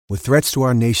With threats to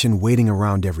our nation waiting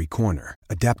around every corner,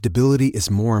 adaptability is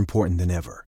more important than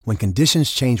ever. When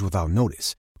conditions change without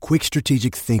notice, quick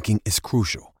strategic thinking is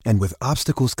crucial. And with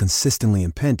obstacles consistently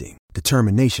impending,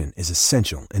 determination is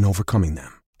essential in overcoming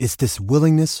them. It's this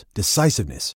willingness,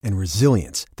 decisiveness, and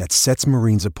resilience that sets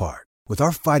Marines apart. With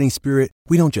our fighting spirit,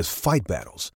 we don't just fight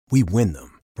battles, we win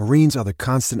them. Marines are the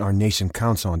constant our nation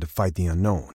counts on to fight the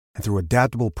unknown. And through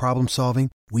adaptable problem solving,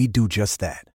 we do just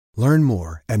that. Learn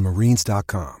more at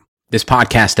marines.com. This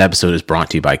podcast episode is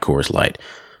brought to you by Coors Light.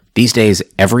 These days,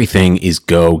 everything is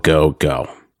go, go, go.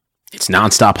 It's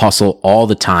nonstop hustle all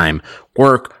the time.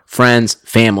 Work, friends,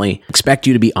 family expect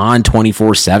you to be on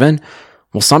 24/7.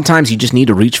 Well, sometimes you just need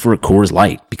to reach for a Coors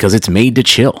Light because it's made to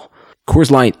chill.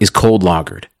 Coors Light is cold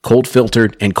lagered, cold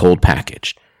filtered, and cold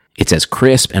packaged. It's as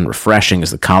crisp and refreshing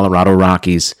as the Colorado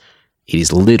Rockies. It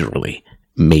is literally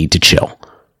made to chill.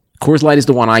 Coors Light is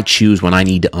the one I choose when I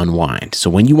need to unwind. So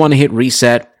when you want to hit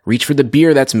reset, reach for the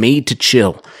beer that's made to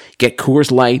chill. Get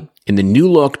Coors Light in the new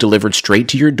look delivered straight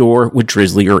to your door with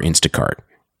Drizzly or Instacart.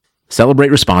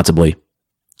 Celebrate responsibly.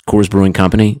 Coors Brewing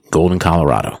Company, Golden,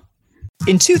 Colorado.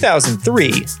 In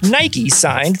 2003, Nike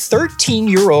signed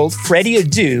 13-year-old Freddie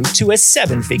Adu to a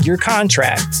 7-figure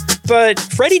contract. But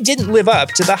Freddie didn't live up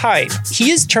to the hype.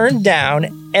 He has turned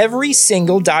down every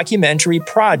single documentary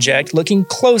project looking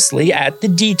closely at the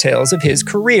details of his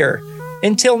career.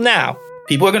 Until now.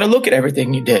 People are going to look at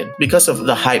everything you did because of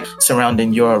the hype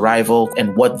surrounding your arrival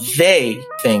and what they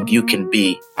think you can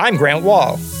be. I'm Grant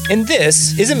Wall, and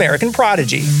this is American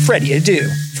Prodigy, Freddie Adu,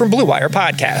 from Blue Wire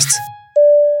Podcasts.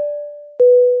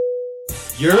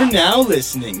 You're now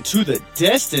listening to the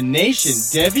Destination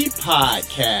Devy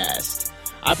podcast.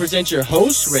 I present your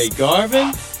host, Ray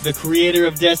Garvin, the creator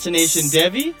of Destination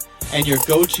Devy, and your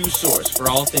go-to source for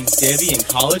all things Devy and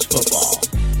college football.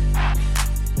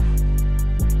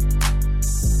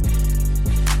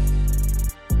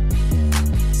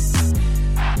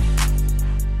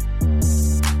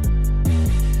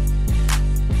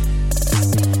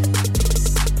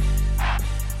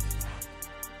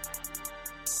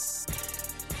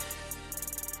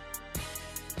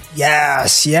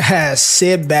 Yes.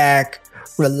 Sit back,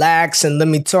 relax, and let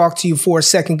me talk to you for a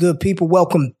second, good people.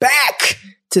 Welcome back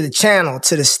to the channel,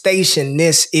 to the station.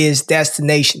 This is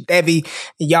Destination Devy.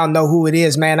 Y'all know who it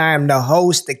is, man. I am the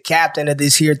host, the captain of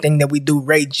this here thing that we do,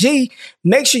 Ray G.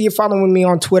 Make sure you're following me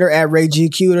on Twitter at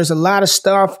RayGQ. There's a lot of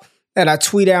stuff that I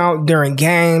tweet out during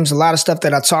games, a lot of stuff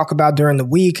that I talk about during the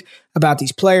week, about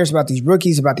these players, about these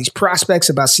rookies, about these prospects,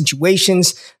 about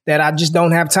situations that I just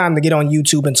don't have time to get on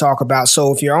YouTube and talk about.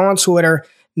 So if you're on Twitter,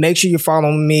 make sure you're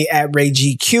following me at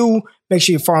RayGQ. Make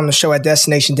sure you're following the show at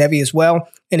Destination Devy as well.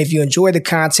 And if you enjoy the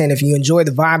content, if you enjoy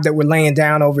the vibe that we're laying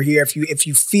down over here, if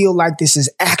you feel like this is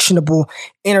actionable,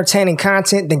 entertaining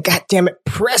content, then goddammit,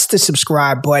 press the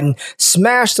subscribe button,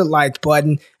 smash the like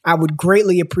button. I would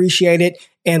greatly appreciate it.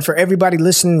 And for everybody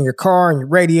listening in your car, on your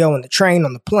radio, on the train,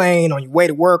 on the plane, on your way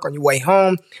to work, on your way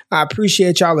home, I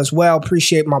appreciate y'all as well.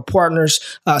 Appreciate my partners,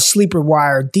 Sleeper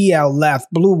Wire, DL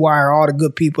Left, Blue Wire, all the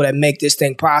good people that make this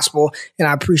thing possible. And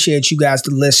I appreciate you guys,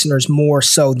 the listeners, more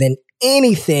so than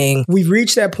anything. We've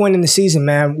reached that point in the season,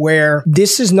 man, where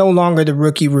this is no longer the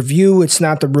rookie review. It's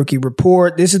not the rookie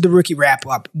report. This is the rookie wrap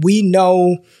up. We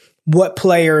know what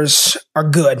players are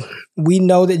good. We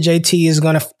know that JT is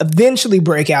going to eventually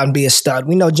break out and be a stud.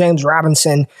 We know James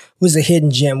Robinson was a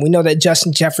hidden gem. We know that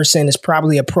Justin Jefferson is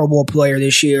probably a Pro Bowl player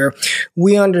this year.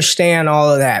 We understand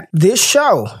all of that. This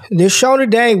show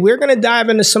today, we're going to dive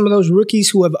into some of those rookies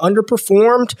who have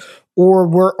underperformed or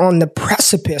were on the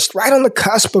precipice, right on the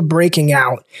cusp of breaking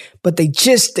out, but they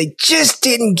just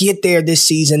didn't get there this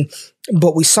season.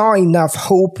 But we saw enough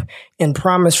hope and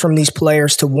promise from these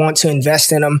players to want to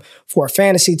invest in them for our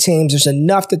fantasy teams. There's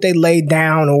enough that they laid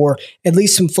down, or at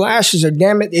least some flashes, or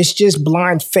damn it, it's just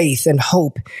blind faith and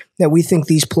hope that we think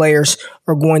these players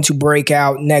are going to break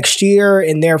out next year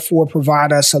and therefore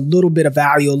provide us a little bit of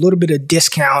value, a little bit of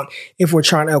discount if we're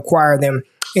trying to acquire them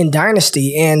in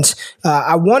Dynasty. And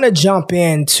I want to jump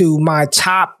into my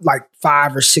top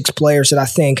 5 or 6 players that I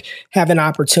think have an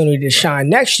opportunity to shine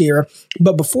next year.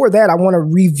 But before that, I want to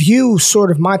review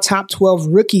sort of my top 12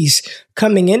 rookies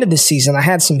coming into the season. I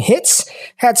had some hits,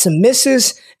 had some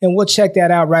misses, and we'll check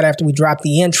that out right after we drop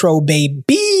the intro,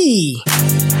 baby.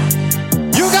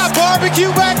 You got barbecue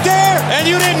back there, and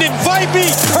you didn't invite me.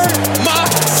 Hurt my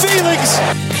feelings.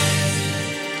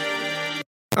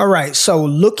 All right, so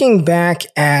looking back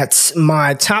at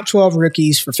my top 12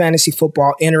 rookies for fantasy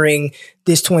football entering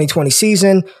this 2020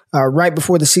 season, right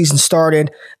before the season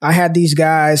started, I had these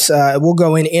guys, we'll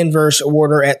go in inverse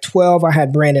order. At 12, I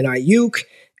had Brandon Ayuk.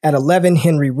 At 11,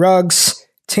 Henry Ruggs.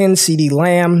 10 CeeDee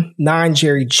Lamb, 9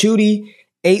 Jerry Jeudy,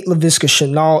 8 Laviska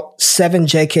Shenault, 7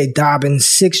 J.K. Dobbins,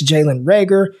 6 Jalen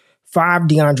Reagor, 5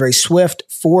 DeAndre Swift,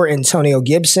 4 Antonio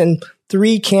Gibson,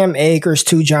 3 Cam Akers,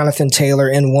 2 Jonathan Taylor,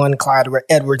 and 1 Clyde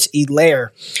Edwards-Helaire.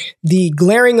 The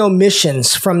glaring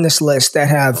omissions from this list that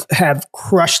have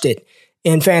crushed it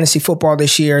in fantasy football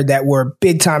this year that were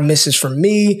big-time misses from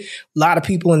me, a lot of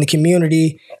people in the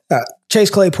community. Chase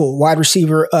Claypool, wide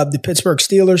receiver of the Pittsburgh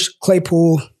Steelers.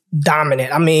 Claypool,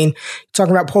 dominant. I mean,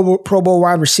 talking about Pro Bowl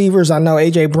wide receivers, I know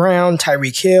A.J. Brown,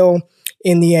 Tyreek Hill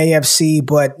in the AFC,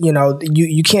 but, you know,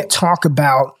 you can't talk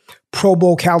about Pro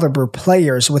Bowl caliber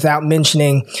players without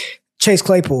mentioning Chase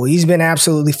Claypool. He's been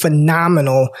absolutely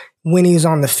phenomenal when he's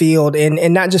on the field,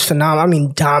 and not just phenomenal, I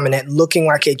mean dominant, looking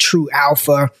like a true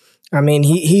alpha. I mean,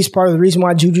 he's part of the reason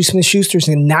why Juju Smith-Schuster is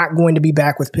not going to be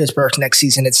back with Pittsburgh next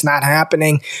season. It's not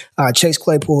happening. Chase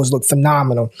Claypool has looked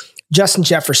phenomenal. Justin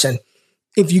Jefferson.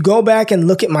 If you go back and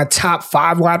look at my top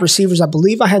 5 wide receivers, I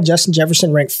believe I had Justin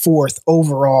Jefferson ranked 4th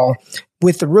overall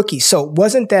with the rookies. So it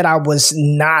wasn't that I was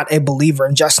not a believer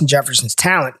in Justin Jefferson's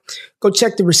talent. Go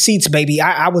check the receipts, baby.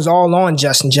 I was all on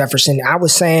Justin Jefferson. I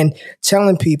was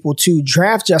telling people to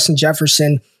draft Justin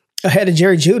Jefferson ahead of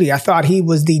Jerry Jeudy. I thought he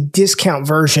was the discount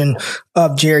version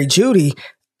of Jerry Jeudy.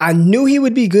 I knew he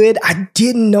would be good. I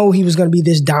didn't know he was going to be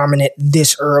this dominant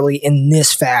this early and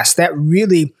this fast. That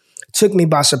really took me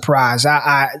by surprise.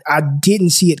 I didn't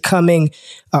see it coming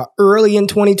early in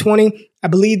 2020. I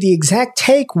believe the exact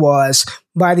take was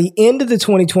by the end of the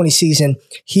 2020 season,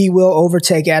 he will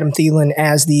overtake Adam Thielen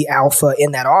as the alpha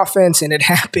in that offense. And it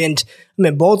happened. I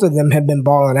mean, both of them have been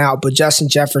balling out, but Justin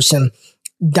Jefferson,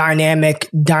 dynamic,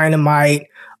 dynamite,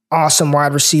 awesome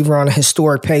wide receiver on a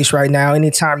historic pace right now.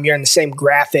 Anytime you're in the same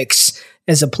graphics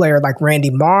as a player like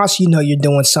Randy Moss, you know you're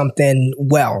doing something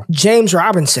well. James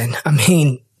Robinson, I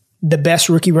mean, the best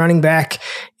rookie running back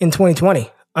in 2020.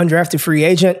 Undrafted free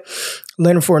agent.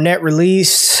 Leonard Fournette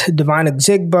release. Devine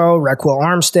Ozigbo, Raquel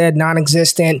Armstead,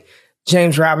 non-existent.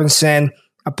 James Robinson,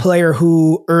 a player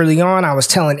who early on I was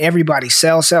telling everybody,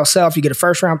 sell. If you get a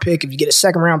first-round pick, if you get a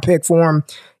second-round pick for him,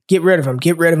 get rid of him.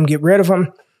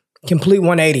 Complete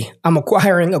 180. I'm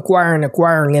acquiring.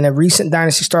 In a recent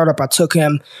dynasty startup, I took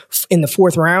him in the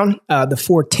 4th round, the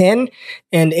 410.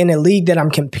 And in a league that I'm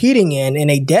competing in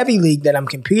a Devy league that I'm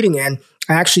competing in,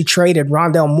 I actually traded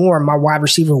Rondale Moore, my wide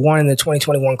receiver 1 in the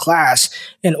 2021 class,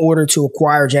 in order to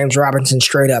acquire James Robinson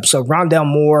straight up. So Rondale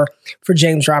Moore for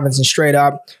James Robinson straight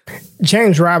up.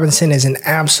 James Robinson is an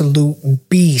absolute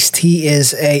beast. He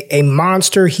is a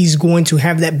monster. He's going to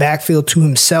have that backfield to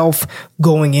himself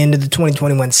going into the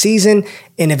 2021 season.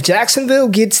 And if Jacksonville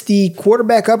gets the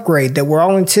quarterback upgrade that we're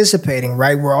all anticipating,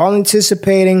 right? We're all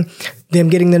anticipating them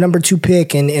getting the number 2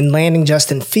 pick and landing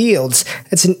Justin Fields.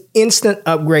 That's an instant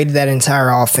upgrade to that entire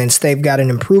offense. They've got an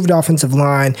improved offensive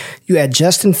line. You add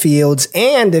Justin Fields,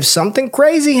 and if something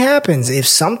crazy happens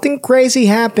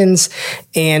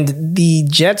and the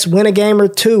Jets win a game or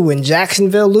 2 and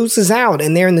Jacksonville loses out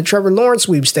and they're in the Trevor Lawrence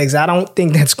sweepstakes, I don't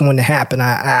think that's going to happen.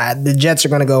 The Jets are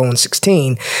going to go on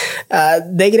 16.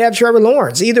 They could have Trevor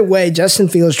Lawrence. Either way, Justin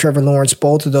Fields, Trevor Lawrence,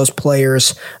 both of those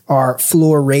players are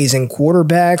floor-raising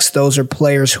quarterbacks. Those are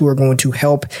players who are going to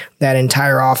help that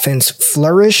entire offense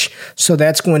flourish. So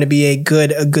that's going to be a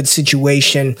good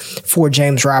situation for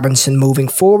James Robinson moving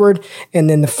forward. And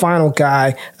then the final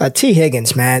guy, T.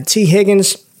 Higgins, man. T.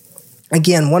 Higgins,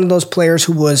 again, one of those players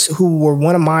who were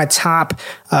one of my top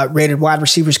rated wide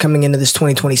receivers coming into this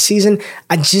 2020 season.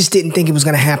 I just didn't think it was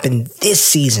going to happen this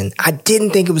season. I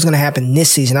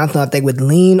thought they would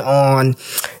lean on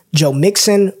Joe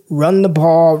Mixon, run the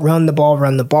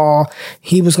ball.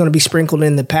 He was going to be sprinkled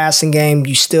in the passing game.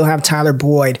 You still have Tyler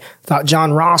Boyd. Thought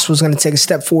John Ross was going to take a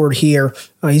step forward here.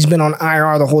 He's been on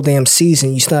IR the whole damn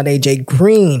season. You still had A.J.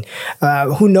 Green.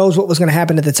 Who knows what was going to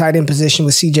happen at the tight end position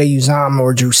with C.J. Uzomah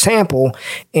or Drew Sample.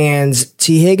 And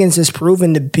T. Higgins has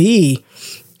proven to be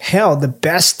the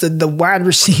best of the wide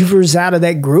receivers out of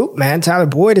that group, man. Tyler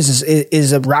Boyd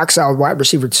is a rock solid wide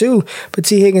receiver too, but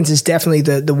T. Higgins is definitely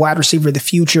the wide receiver of the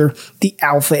future, the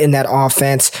alpha in that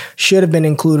offense. Should have been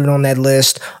included on that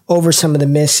list over some of the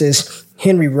misses.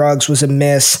 Henry Ruggs was a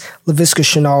miss. Laviska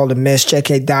Shenault a miss.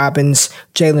 J.K. Dobbins,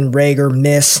 Jalen Reagor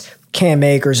miss. Cam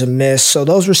Akers a miss. So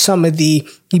those were some of the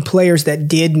players that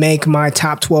did make my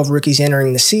top 12 rookies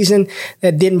entering the season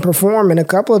that didn't perform. And a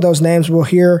couple of those names we'll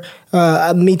hear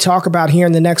me talk about here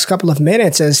in the next couple of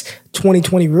minutes as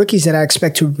 2020 rookies that I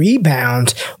expect to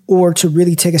rebound or to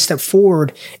really take a step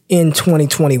forward in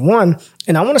 2021.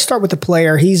 And I want to start with the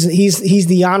player. He's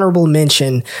the honorable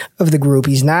mention of the group.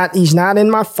 He's not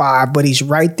in my 5, but he's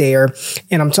right there.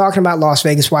 And I'm talking about Las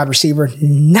Vegas wide receiver,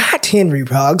 not Henry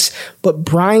Ruggs, but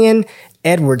Bryan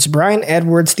Edwards. Bryan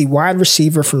Edwards, the wide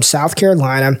receiver from South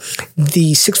Carolina,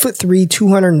 the 6'3",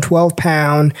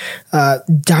 212-pound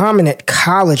dominant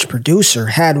college producer,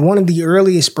 had one of the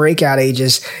earliest breakout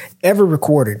ages ever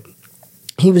recorded.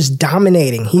 He was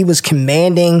dominating. He was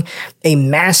commanding a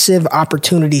massive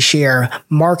opportunity share,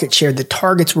 market share. The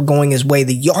targets were going his way.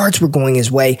 The yards were going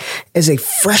his way as a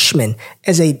freshman,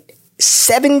 as a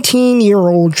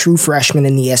 17-year-old true freshman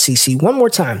in the SEC. One more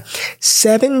time,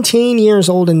 17 years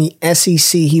old in the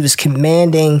SEC. He was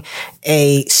commanding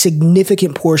a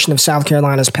significant portion of South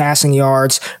Carolina's passing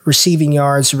yards, receiving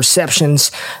yards,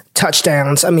 receptions,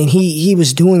 touchdowns. I mean, he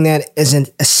was doing that as a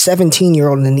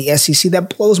 17-year-old in the SEC.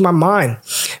 That blows my mind.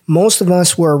 Most of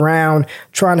us were around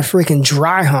trying to freaking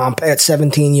dry hump at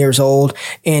 17 years old,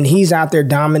 and he's out there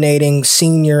dominating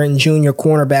senior and junior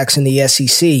cornerbacks in the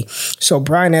SEC. So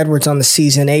Bryan Edwards on the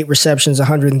season, 8 receptions,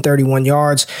 131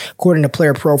 yards. According to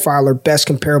Player Profiler, best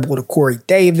comparable to Corey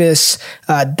Davis.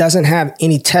 Doesn't have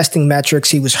any testing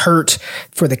metrics. He was hurt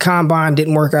for the combine,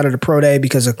 didn't work out at the pro day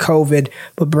because of COVID.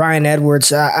 But Bryan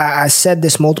Edwards, I said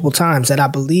this multiple times, that I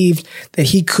believed that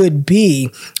he could be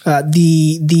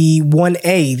the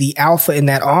 1A, the alpha in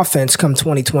that offense come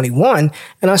 2021,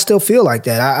 and I still feel like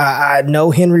that. I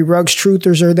know Henry Ruggs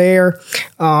truthers are there.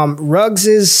 Ruggs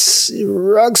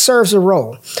serves a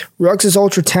role. Ruggs is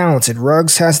ultra talented.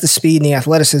 Ruggs has the speed and the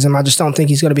athleticism. I just don't think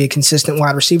he's going to be a consistent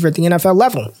wide receiver at the NFL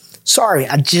level. Sorry,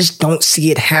 I just don't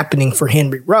see it happening for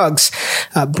Henry Ruggs.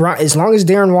 As long as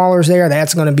Darren Waller's there,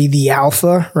 that's going to be the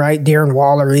alpha, right? Darren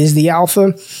Waller is the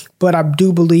alpha. But I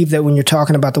do believe that when you're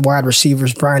talking about the wide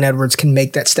receivers, Bryan Edwards can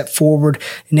make that step forward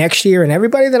next year. And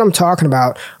everybody that I'm talking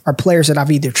about are players that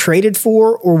I've either traded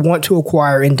for or want to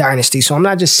acquire in Dynasty. So I'm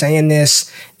not just saying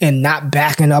this and not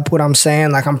backing up what I'm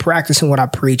saying. Like, I'm practicing what I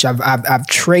preach. I've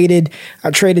traded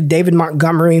David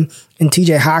Montgomery and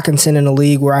TJ Hawkinson in a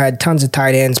league where I had tons of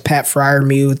tight ends, Pat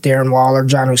Freiermuth, Darren Waller,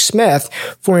 Jonnu Smith,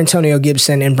 for Antonio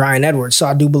Gibson and Bryan Edwards. So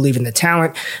I do believe in the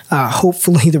talent.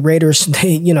 Hopefully the Raiders,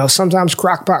 sometimes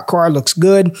Crockpot Carr looks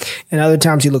good and other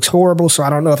times he looks horrible. So I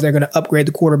don't know if they're going to upgrade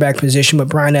the quarterback position, but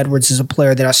Bryan Edwards is a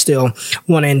player that I still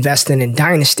want to invest in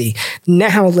Dynasty.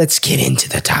 Now let's get into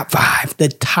the top 5. The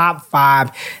top 5.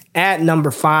 At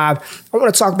number 5, I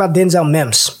want to talk about Denzel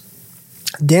Mims.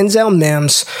 Denzel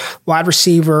Mims, wide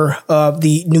receiver of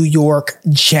the New York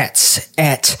Jets,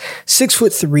 at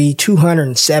 6'3",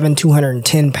 207,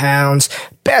 210 pounds.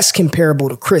 Best comparable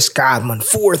to Chris Godwin,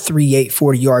 4.38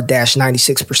 40-yard dash,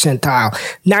 96th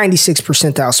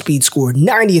percentile speed score,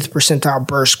 90th percentile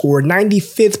burst score,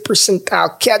 95th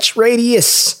percentile catch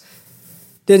radius.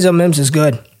 Denzel Mims is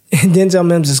good. Denzel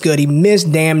Mims is good. He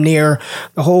missed damn near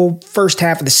the whole first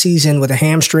half of the season with a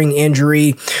hamstring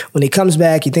injury. When he comes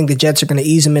back, you think the Jets are going to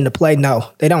ease him into play.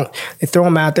 No, they don't. They throw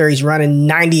him out there. He's running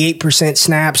 98%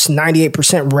 snaps,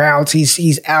 98% routes.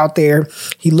 He's out there.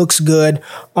 He looks good.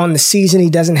 On the season, he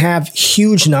doesn't have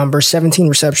huge numbers, 17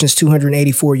 receptions,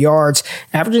 284 yards,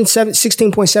 averaging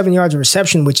 16.7 yards of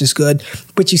reception, which is good.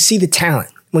 But you see the talent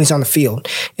when he's on the field.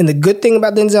 And the good thing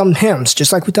about Denzel Mims,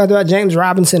 just like we talked about James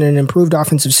Robinson in an improved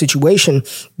offensive situation,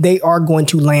 they are going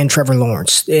to land Trevor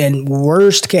Lawrence. And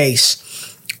worst case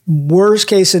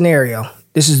scenario,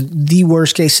 this is the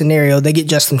worst case scenario, they get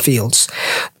Justin Fields.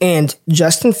 And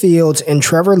Justin Fields and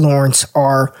Trevor Lawrence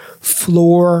are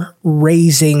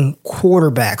floor-raising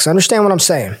quarterbacks. Understand what I'm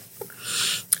saying?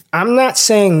 I'm not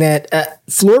saying that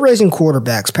floor-raising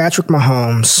quarterbacks, Patrick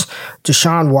Mahomes,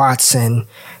 Deshaun Watson,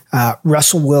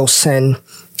 Russell Wilson,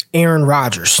 Aaron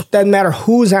Rodgers. Doesn't matter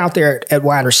who's out there at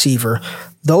wide receiver.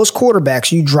 Those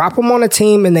quarterbacks, you drop them on a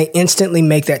team and they instantly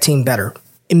make that team better.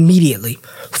 Immediately.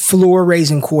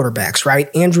 Floor-raising quarterbacks, right?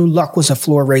 Andrew Luck was a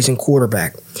floor-raising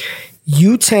quarterback.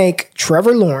 You take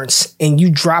Trevor Lawrence and you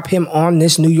drop him on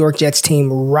this New York Jets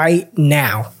team right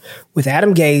now with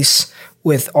Adam Gase,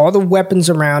 with all the weapons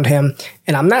around him.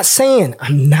 And I'm not saying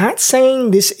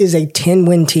this is a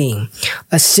 10-win team,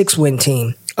 a 6-win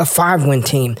team, a 5-win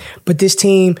team, but this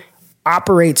team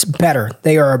operates better.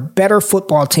 They are a better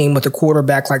football team with a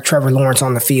quarterback like Trevor Lawrence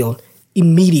on the field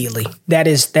immediately. That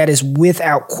is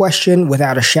without question,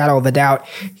 without a shadow of a doubt.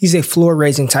 He's a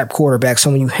floor-raising type quarterback.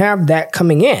 So when you have that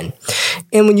coming in,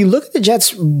 and when you look at the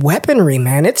Jets' weaponry,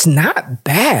 man, it's not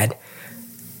bad.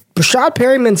 Rashad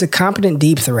Perryman's a competent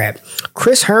deep threat.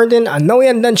 Chris Herndon, I know he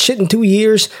hadn't done shit in 2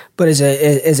 years, but as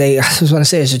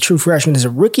a true freshman, as a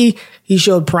rookie, he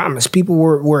showed promise. People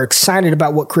were excited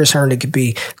about what Chris Herndon could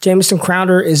be. Jamison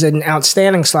Crowder is an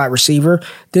outstanding slot receiver.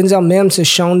 Denzel Mims has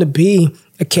shown to be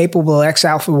a capable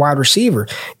ex-alpha wide receiver.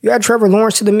 You add Trevor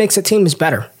Lawrence to the mix, the team is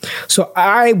better. So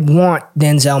I want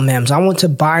Denzel Mims. I want to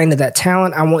buy into that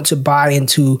talent. I want to buy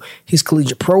into his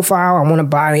collegiate profile. I want to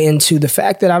buy into the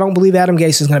fact that I don't believe Adam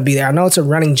Gase is going to be there. I know it's a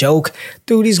running joke.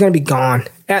 Dude, he's going to be gone.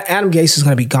 Adam Gase is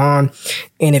going to be gone.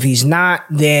 And if he's not,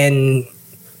 then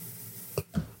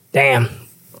damn.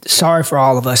 Sorry for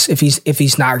all of us if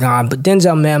he's not gone. But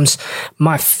Denzel Mims,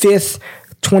 my fifth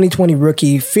 2020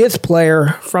 rookie, fifth player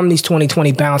from these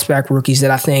 2020 bounce back rookies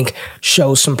that I think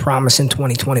shows some promise in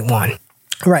 2021.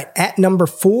 All right, at number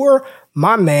 4,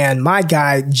 my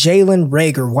guy, Jalen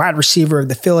Reagor, wide receiver of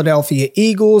the Philadelphia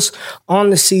Eagles.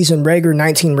 On the season, Reagor,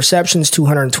 19 receptions,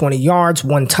 220 yards,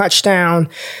 1 touchdown.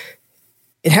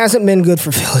 It hasn't been good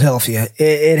for Philadelphia.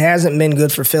 It hasn't been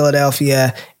good for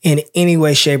Philadelphia in any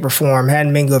way, shape, or form.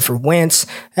 Hadn't been good for Wentz.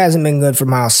 Hasn't been good for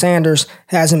Miles Sanders.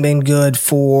 Hasn't been good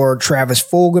for Travis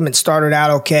Fulgham. It started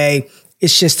out okay.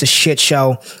 It's just a shit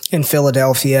show in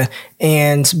Philadelphia.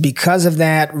 And because of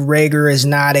that, Reagor is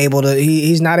not able to,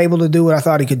 he's not able to do what I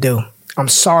thought he could do. I'm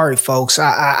sorry, folks.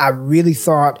 I really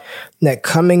thought that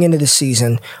coming into the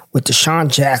season with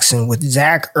Deshaun Jackson, with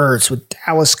Zach Ertz, with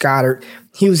Dallas Goedert,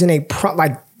 he was in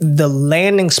the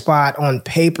landing spot on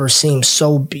paper seems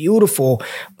so beautiful,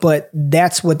 but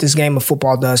that's what this game of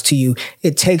football does to you.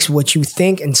 It takes what you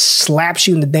think and slaps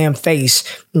you in the damn face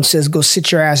and says, go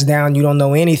sit your ass down. You don't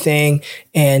know anything,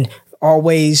 and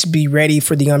always be ready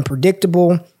for the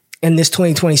unpredictable. And this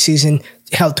 2020 season,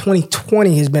 hell,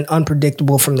 2020 has been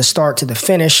unpredictable from the start to the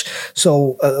finish.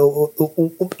 So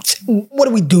what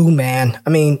do we do, man? I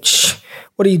mean,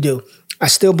 what do you do? I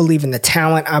still believe in the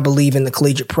talent. I believe in the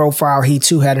collegiate profile. He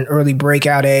too had an early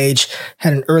breakout age,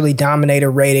 had an early dominator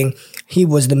rating. He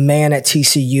was the man at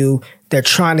TCU. They're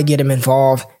trying to get him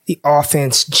involved. The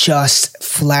offense just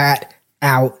flat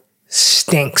out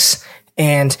stinks.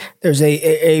 And there's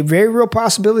a very real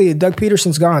possibility that Doug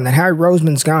Peterson's gone, that Harry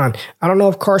Roseman's gone. I don't know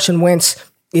if Carson Wentz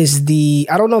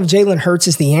I don't know if Jalen Hurts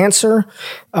is the answer,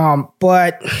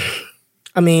 but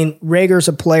I mean, Reagor's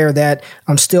a player that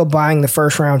I'm still buying the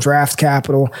first round draft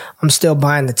capital. I'm still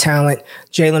buying the talent.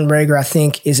 Jalen Reagor, I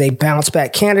think, is a bounce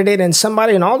back candidate and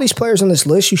somebody, and all these players on this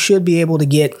list you should be able to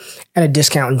get at a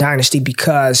discount in Dynasty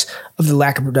because of the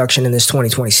lack of production in this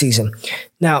 2020 season.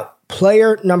 Now,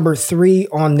 player number 3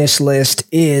 on this list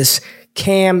is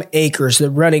Cam Akers,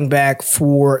 the running back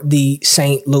for the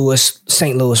St.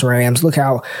 Louis Rams. Look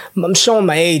how I'm showing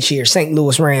my age here. St.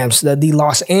 Louis Rams, the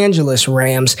Los Angeles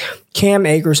Rams. Cam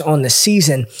Akers on the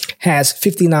season has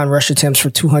 59 rush attempts for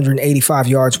 285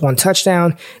 yards, 1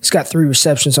 touchdown. He's got 3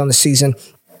 receptions on the season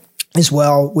as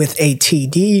well with a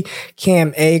TD.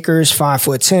 Cam Akers,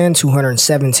 5'10",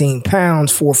 217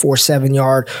 pounds, 4.47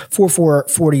 yard, 4.4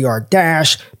 40-yard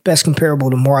dash, best comparable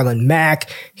to Marlon Mack.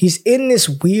 He's in this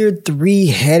weird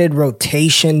 3-headed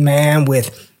rotation, man,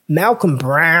 with Malcolm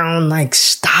Brown. Like,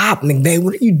 stop, McVay,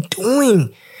 what are you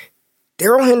doing?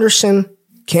 Darrell Henderson,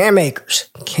 Cam Akers,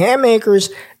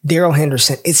 Darrell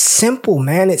Henderson. It's simple,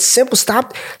 man. It's simple.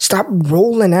 Stop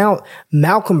rolling out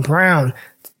Malcolm Brown,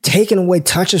 taking away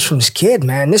touches from his kid,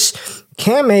 man. This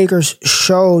Cam Akers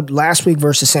showed last week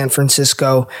versus San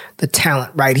Francisco the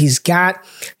talent, right? He's got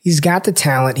the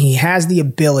talent. He has the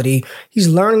ability. He's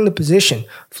learning the position.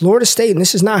 Florida State, and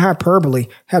this is not hyperbole,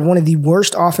 had one of the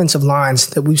worst offensive lines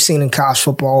that we've seen in college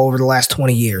football over the last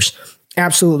 20 years.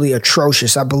 Absolutely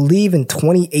atrocious. I believe in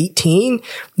 2018,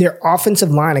 their offensive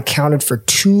line accounted for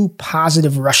 2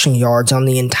 positive rushing yards on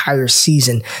the entire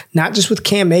season. Not just with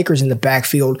Cam Akers in the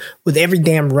backfield, with every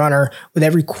damn runner, with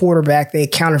every quarterback, they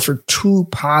accounted for 2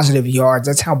 positive yards.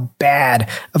 That's how bad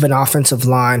of an offensive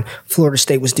line Florida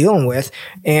State was dealing with.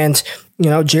 And you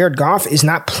know, Jared Goff is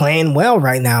not playing well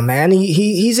right now, man.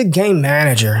 He's a game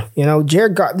manager. You know,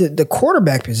 Jared Goff, the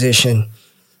quarterback position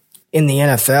in the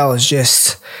NFL is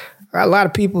just... A lot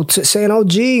of people saying, oh,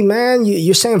 gee, man,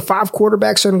 you're saying 5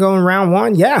 quarterbacks are going to go in round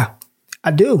 1? Yeah,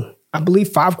 I do. I believe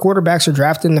 5 quarterbacks are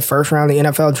drafted in the first round of the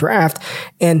NFL draft.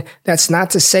 And that's not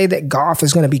to say that Goff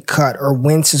is going to be cut or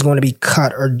Wentz is going to be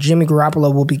cut or Jimmy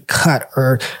Garoppolo will be cut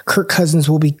or Kirk Cousins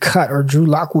will be cut or Drew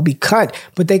Lock will be cut.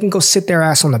 But they can go sit their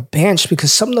ass on the bench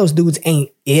because some of those dudes ain't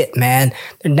it, man.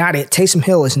 They're not it. Taysom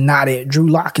Hill is not it. Drew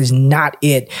Lock is not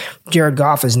it. Jared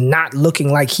Goff is not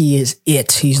looking like he is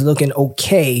it. He's looking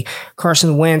okay.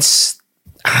 Carson Wentz,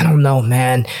 I don't know,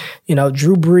 man. You know,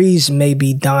 Drew Brees may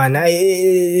be done.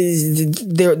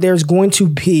 There's going to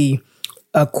be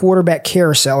a quarterback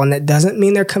carousel, and that doesn't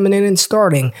mean they're coming in and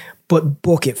starting, but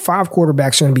book it. 5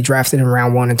 quarterbacks are going to be drafted in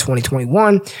round 1 in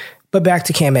 2021. But back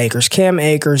to Cam Akers. Cam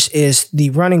Akers is the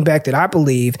running back that I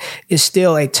believe is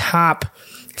still a top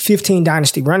 15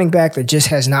 dynasty running back that just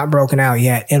has not broken out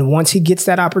yet. And once he gets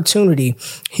that opportunity,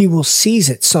 he will seize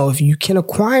it. So if you can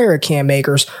acquire a Cam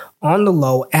Akers on the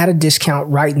low at a discount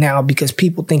right now because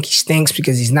people think he stinks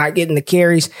because he's not getting the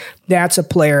carries, that's a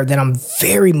player that I'm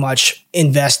very much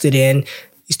invested in.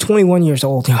 He's 21 years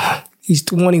old, y'all. He's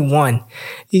 21.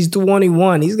 He's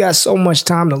 21. He's got so much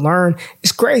time to learn.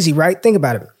 It's crazy, right? Think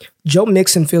about it. Joe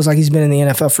Mixon feels like he's been in the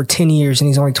NFL for 10 years and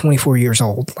he's only 24 years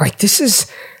old. Like,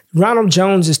 Ronald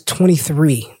Jones is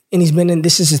 23 and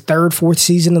this is his third, fourth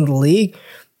season in the league.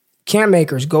 Cam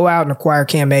Akers, go out and acquire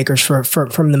Cam Akers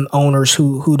from the owners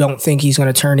who don't think he's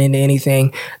going to turn into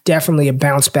anything. Definitely a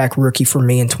bounce back rookie for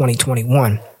me in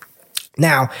 2021.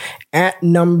 Now, at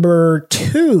number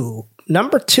two.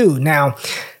 Now,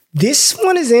 this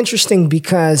one is interesting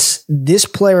because this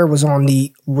player was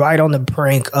right on the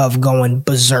brink of going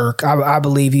berserk. I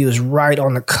believe he was right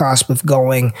on the cusp of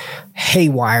going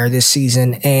haywire this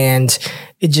season, and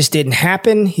it just didn't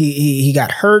happen. He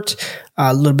got hurt.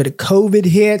 A little bit of COVID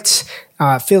hit.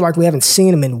 I feel like we haven't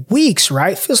seen him in weeks,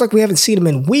 right? Feels like we haven't seen him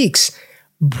in weeks.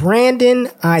 Brandon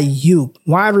Ayuk,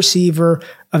 wide receiver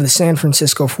of the San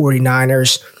Francisco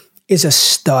 49ers, is a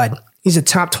stud. He's a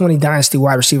top 20 dynasty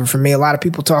wide receiver for me. A lot of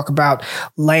people talk about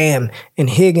Lamb and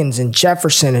Higgins and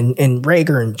Jefferson and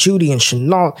Rager and Judy and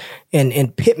Chenault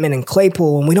and Pittman and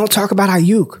Claypool, and we don't talk about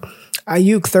Ayuk.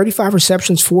 Ayuk, 35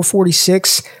 receptions,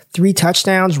 446, 3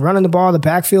 touchdowns, running the ball in the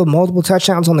backfield, multiple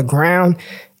touchdowns on the ground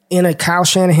in a Kyle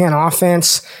Shanahan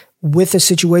offense with a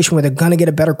situation where they're going to get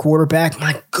a better quarterback.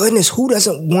 My goodness, who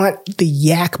doesn't want the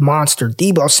yak monster,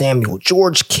 Deebo Samuel,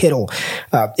 George Kittle?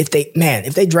 If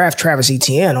they draft Travis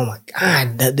Etienne, oh my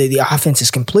God, the offense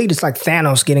is complete. It's like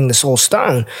Thanos getting the Soul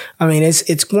Stone. I mean,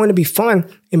 it's going to be fun.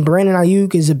 And Brandon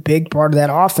Ayuk is a big part of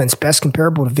that offense. Best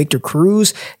comparable to Victor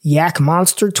Cruz, yak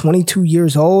monster, 22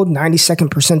 years old, 92nd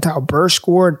percentile burst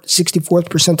score, 64th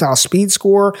percentile speed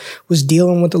score, was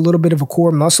dealing with a little bit of a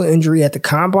core muscle injury at the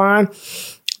combine.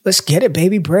 Let's get it,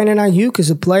 baby. Brandon Ayuk is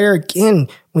a player, again,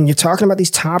 when you're talking about these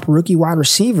top rookie wide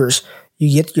receivers,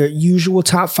 you get your usual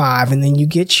top 5, and then you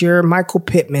get your Michael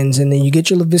Pittmans, and then you get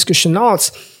your Laviska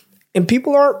Shenaults. And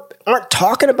people aren't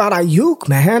talking about Ayuk,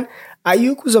 man.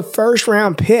 Ayuk was a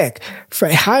first-round pick for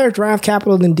a higher draft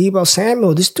capital than Deebo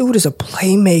Samuel. This dude is a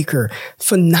playmaker,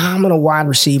 phenomenal wide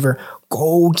receiver.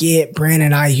 Go get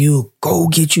Brandon Ayuk. Go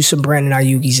get you some Brandon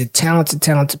Ayuk. He's a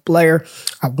talented player.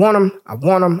 I want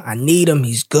him. I need him.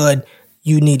 He's good.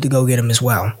 You need to go get him as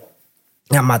well.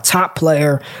 Now, my top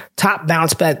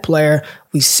bounce back player,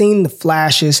 we've seen the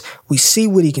flashes. We see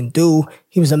what he can do.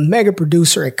 He was a mega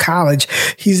producer at college.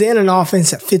 He's in an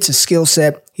offense that fits his skill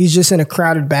set. He's just in a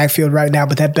crowded backfield right now,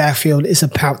 but that backfield is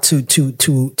about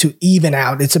to even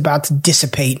out. It's about to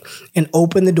dissipate and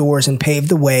open the doors and pave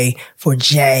the way for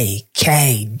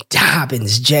J.K.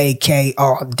 Dobbins. J.K.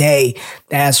 all day.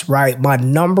 That's right. My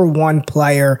number one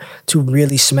player to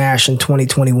really smash in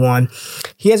 2021.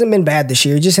 He hasn't been bad this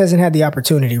year. He just hasn't had the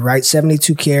opportunity, right?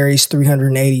 72 carries,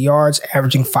 380 yards,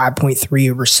 averaging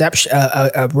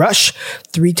 5.3 rush,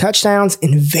 3 touchdowns,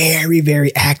 and very,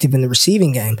 very active in the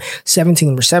receiving game.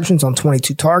 17 receptions on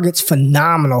 22 targets.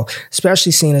 Phenomenal,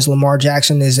 especially seeing as Lamar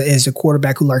Jackson is a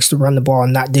quarterback who likes to run the ball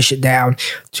and not dish it down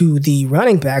to the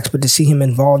running backs, but to see him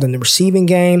involved in the receiving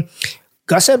game.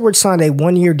 Gus Edwards signed a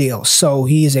 1-year deal, so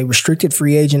he is a restricted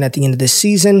free agent at the end of this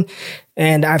season,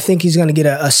 and I think he's going to get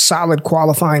a solid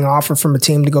qualifying offer from a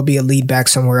team to go be a lead back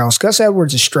somewhere else. Gus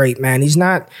Edwards is straight, man. He's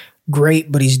not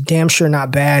great, but he's damn sure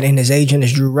not bad, and his agent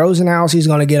is Drew Rosenhaus. He's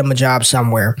going to get him a job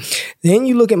somewhere. Then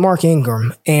you look at Mark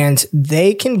Ingram, and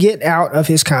they can get out of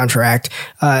his contract.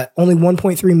 Only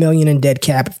 $1.3 million in dead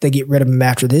cap if they get rid of him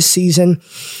after this season.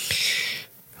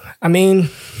 I mean,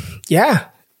 yeah.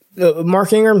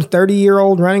 Mark Ingram,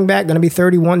 30-year-old running back, going to be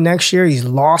 31 next year. He's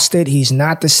lost it. He's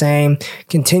not the same.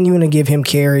 Continuing to give him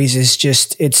carries is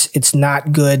just, it's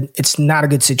not good. It's not a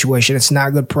good situation. It's not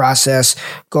a good process.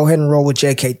 Go ahead and roll with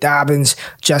J.K. Dobbins,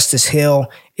 Justice Hill.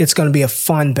 It's going to be a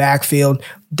fun backfield.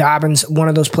 Dobbins, one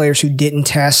of those players who didn't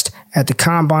test at the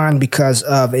combine because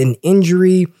of an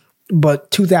injury, but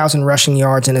 2,000 rushing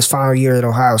yards in his final year at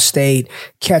Ohio State,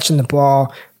 catching the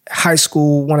ball. High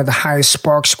school, one of the highest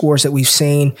spark scores that we've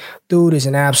seen. Dude is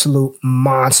an absolute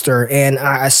monster. And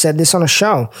I said this on a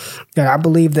show that I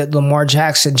believe that Lamar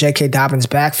Jackson, J.K. Dobbins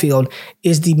backfield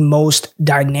is the most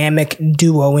dynamic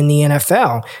duo in the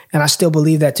NFL. And I still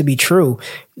believe that to be true.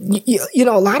 You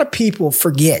know, a lot of people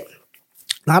forget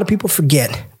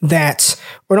that,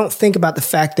 or don't think about the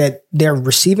fact that their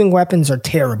receiving weapons are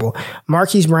terrible.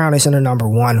 Marquise Brown isn't a number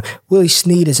 1. Willie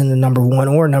Snead isn't the number 1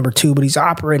 or number 2, but he's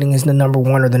operating as the number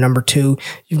 1 or the number 2.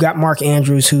 You've got Mark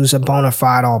Andrews, who's a bona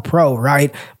fide all-pro,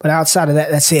 right? But outside of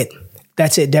that, that's it.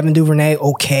 That's it. Devin Duvernay,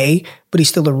 okay, but he's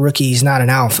still a rookie. He's not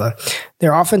an alpha.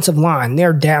 Their offensive line,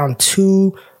 they're down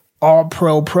 2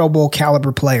 All-Pro, Pro Bowl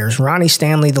caliber players. Ronnie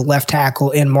Stanley, the left tackle,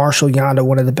 and Marshall Yanda,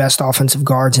 one of the best offensive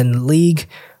guards in the league.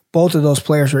 Both of those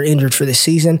players were injured for the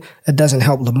season. That doesn't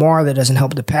help Lamar. That doesn't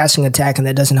help the passing attack, and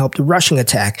that doesn't help the rushing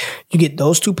attack. You get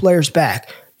those 2 players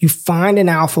back. You find an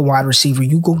alpha wide receiver.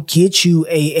 You go get you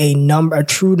a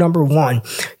true number 1.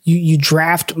 You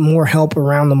draft more help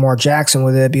around Lamar Jackson,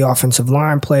 whether it be offensive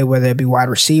line play, whether it be wide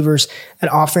receivers. That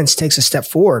offense takes a step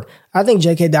forward. I think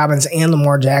J.K. Dobbins and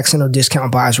Lamar Jackson are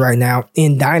discount buys right now.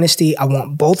 In Dynasty, I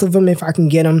want both of them if I can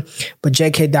get them. But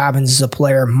J.K. Dobbins is a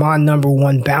player, my number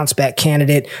 1 bounce back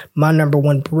candidate, my number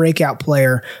 1 breakout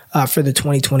player for the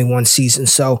 2021 season.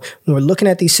 So when we're looking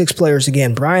at these 6 players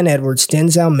again, Bryan Edwards,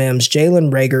 Denzel Mims, Jalen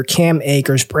Reagor, Cam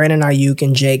Akers, Brandon Ayuk,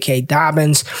 and J.K.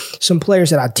 Dobbins. Some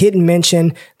players that I didn't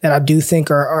mention that I do think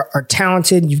are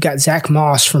talented. You've got Zach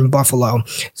Moss from Buffalo.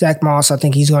 Zach Moss, I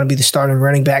think he's going to be the starting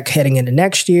running back heading into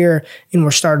next year. And we're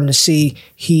starting to see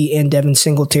he and Devin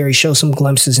Singletary show some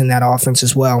glimpses in that offense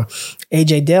as well.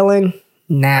 A.J. Dillon,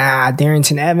 nah.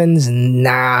 Darrington Evans,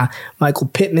 nah. Michael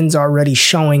Pittman's already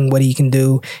showing what he can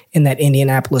do in that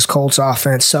Indianapolis Colts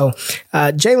offense. So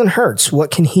Jalen Hurts,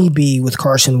 what can he be with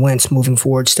Carson Wentz moving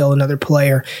forward? Still another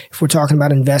player. If we're talking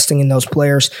about investing in those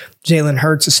players, Jalen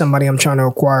Hurts is somebody I'm trying to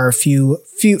acquire a few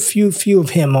of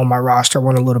him on my roster. I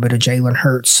want a little bit of Jalen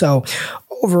Hurts. So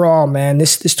overall, man,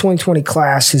 this 2020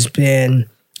 class it's been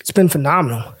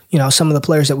phenomenal. You know, some of the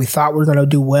players that we thought were going to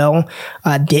do well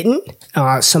didn't.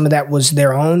 Some of that was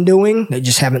their own doing. They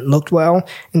just haven't looked well.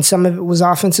 And some of it was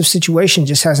offensive situation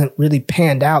just hasn't really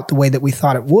panned out the way that we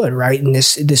thought it would, right? In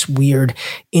this weird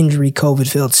injury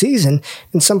COVID-filled season.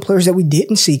 And some players that we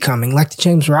didn't see coming, like the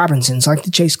James Robinsons, like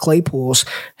the Chase Claypools,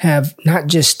 have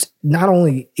not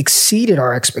only exceeded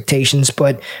our expectations,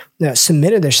 but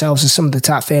cemented themselves as some of the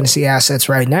top fantasy assets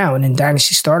right now. And in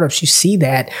dynasty startups, you see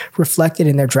that reflected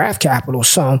in their draft capital.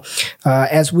 So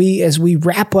as we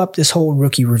wrap up this whole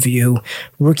rookie review,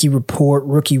 rookie report,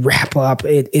 rookie wrap up,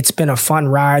 it's been a fun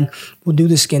ride. We'll do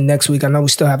this again next week. I know we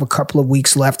still have a couple of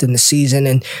weeks left in the season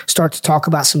and start to talk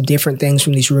about some different things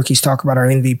from these rookies, talk about our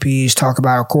MVPs, talk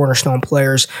about our cornerstone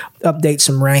players, update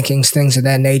some rankings, things of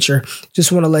that nature.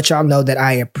 Just want to let y'all know that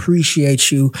I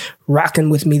appreciate you rocking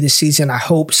with me this season. I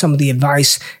hope some of the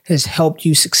advice has helped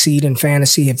you succeed in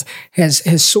fantasy,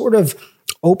 has sort of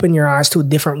opened your eyes to a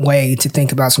different way to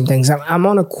think about some things. I'm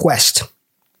on a quest.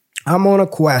 I'm on a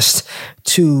quest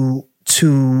to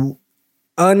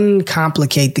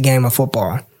uncomplicate the game of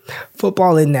football.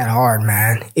 Football isn't that hard,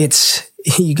 man.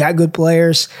 You got good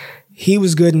players. He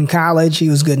was good in college. He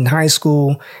was good in high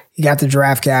school. He got the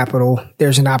draft capital.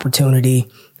 There's an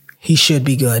opportunity. He should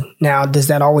be good. Now, does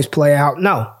that always play out?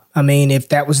 No. I mean, if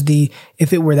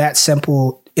it were that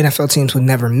simple, NFL teams would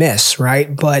never miss,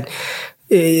 right? But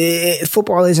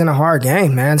football isn't a hard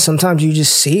game, man. Sometimes you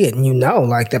just see it and you know,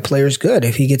 like, that player's good.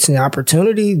 If he gets an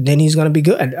opportunity, then he's going to be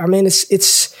good. I mean,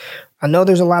 I know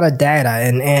there's a lot of data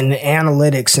and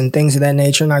analytics and things of that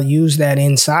nature, and I use that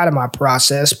inside of my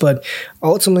process. But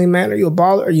ultimately, man, are you a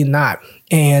baller or are you not?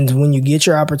 And when you get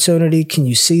your opportunity, can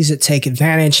you seize it, take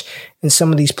advantage? And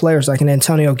some of these players, like an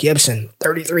Antonio Gibson,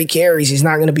 33 carries, he's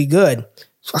not going to be good.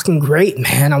 It's fucking great,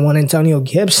 man. I want Antonio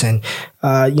Gibson.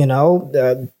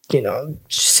 CeeDee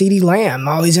Lamb,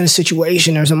 always in a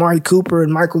situation. There's Amari Cooper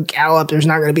and Michael Gallup. There's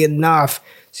not going to be enough.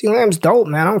 CeeDee Lamb's dope,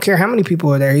 man. I don't care how many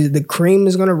people are there. The cream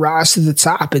is going to rise to the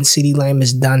top, and CeeDee Lamb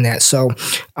has done that. So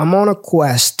I'm on a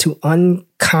quest to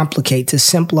uncomplicate, to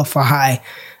simplify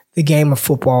the game of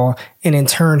football, and in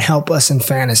turn help us in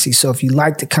fantasy. So if you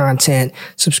like the content,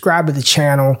 subscribe to the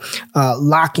channel,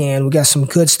 lock in. We got some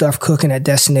good stuff cooking at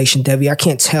Destination Devy. I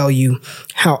can't tell you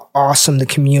how awesome the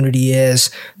community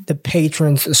is. The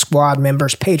patrons, the squad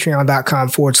members,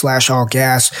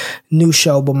 patreon.com/allgas. New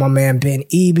show by my man Ben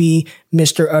Eby,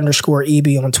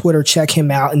 Mr._Eby on Twitter. Check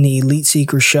him out in the Elite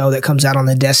Seekers show that comes out on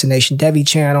the Destination Devy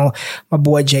channel. My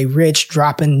boy Jay Rich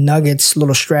dropping nuggets,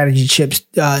 little strategy tips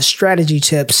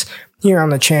here on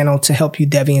the channel to help you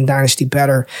Devy and Dynasty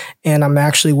better. And I'm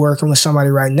actually working with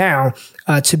somebody right now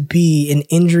to be an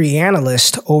injury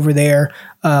analyst over there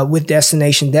with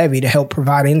Destination Devy to help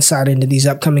provide insight into these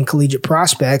upcoming collegiate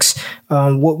prospects,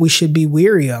 what we should be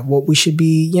weary of, what we should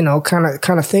be, kind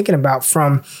of thinking about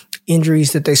from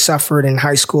injuries that they suffered in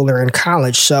high school or in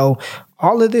college. So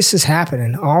all of this is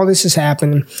happening. All this is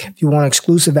happening. If you want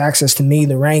exclusive access to me,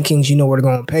 the rankings, you know where to go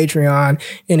on Patreon.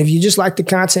 And if you just like the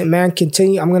content, man,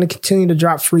 I'm going to continue to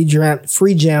drop free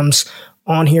gems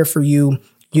on here for you.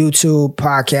 YouTube,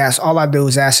 podcast. All I do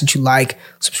is ask that you like,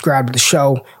 subscribe to the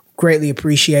show. Greatly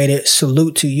appreciate it.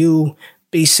 Salute to you.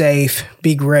 Be safe.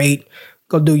 Be great.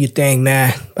 Go do your thing,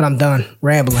 man. But I'm done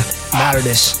rambling. I'm out of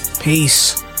this.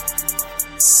 Peace.